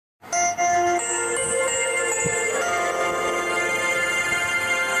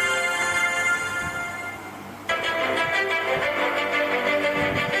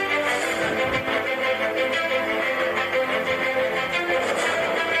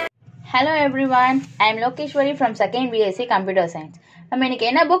Hello everyone, I am Lokeshwari from 2nd Bsc Computer Science. நம்ம இன்னைக்கு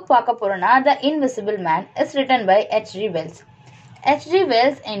என்ன book பார்க்க போறோம்னா The Invisible Man is written by H.G.Wells. H.G.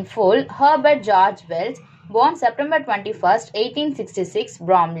 Wells in full, Herbert George Wells, born September 21st, 1866,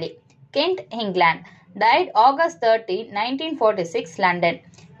 Bromley, Kent, England, died August 30, 1946, London.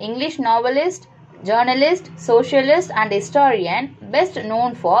 English novelist, journalist, socialist and historian, best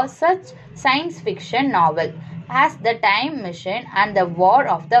known for such science fiction novel as The Time Machine and The War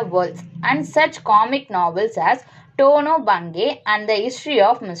of the Worlds, and such comic novels as Tono Bungay and The History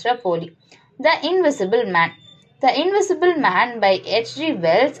of Mr. Polly. The Invisible Man. The Invisible Man by H.G.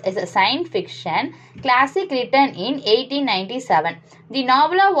 Wells is a science fiction classic written in 1897. The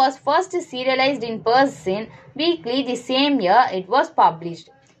novel was first serialized in Persian Weekly the same year it was published.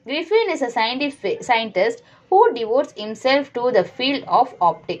 Griffin is a scientist who devotes himself to the field of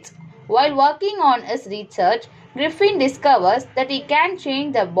optics. While working on his research, Griffin discovers that he can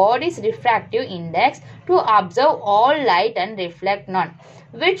change the body's refractive index to observe all light and reflect none,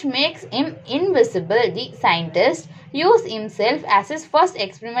 which makes him invisible. The scientist uses himself as his first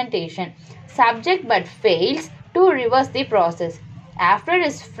experimentation subject but fails to reverse the process. After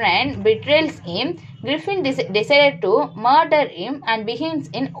his friend betrays him, Griffin decided to murder him and begins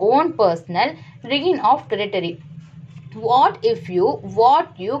his own personal reign of territory. What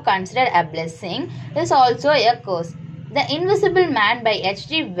you consider a blessing is also a curse. The Invisible Man by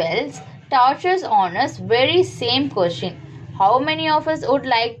H.G. Wells touches on this very same question. How many of us would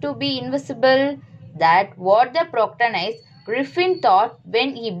like to be invisible? That what the protagonist Griffin thought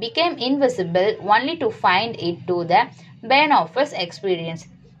when he became invisible, only to find it to the bane of his experience.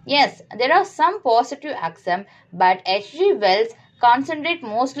 Yes, there are some positive aspects, but H.G. Wells concentrates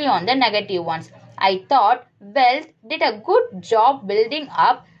mostly on the negative ones. I thought Wells did a good job building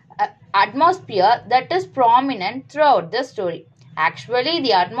up an atmosphere that is prominent throughout the story. Actually,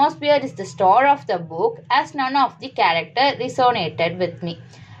 the atmosphere is the star of the book, as none of the characters resonated with me.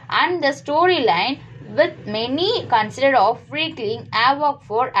 And the storyline, with many considered of freaking havoc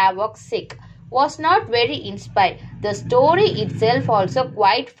for havoc's sake, was not very inspired. The story itself also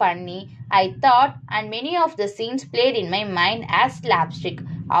quite funny, I thought, and many of the scenes played in my mind as slapstick.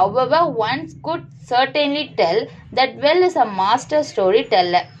 However, one could certainly tell that Wells is a master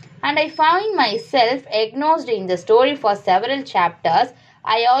storyteller, and I found myself engrossed in the story for several chapters.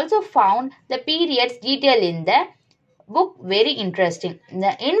 I also found the periods detail in the book very interesting.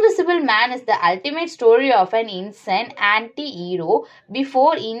 The Invisible Man is the ultimate story of an insane anti-hero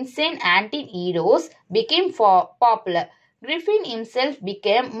before insane anti-heroes became popular. Griffin himself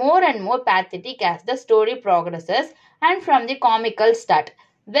became more and more pathetic as the story progresses, and from the comical start,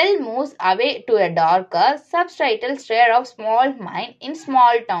 Well moves away to a darker, subtitle stare of small mind in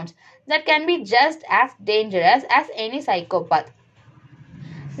small towns that can be just as dangerous as any psychopath.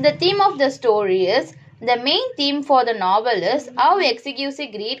 The theme of the story is the main theme for the novel is how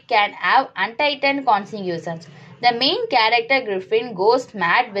excessive greed can have untightened consequences. The main character Griffin goes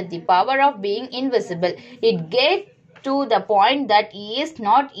mad with the power of being invisible. It gets to the point that he is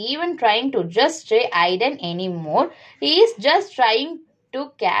not even trying to just stay hidden anymore. He is just trying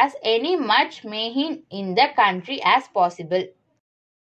to cause any much mayhem in the country as possible.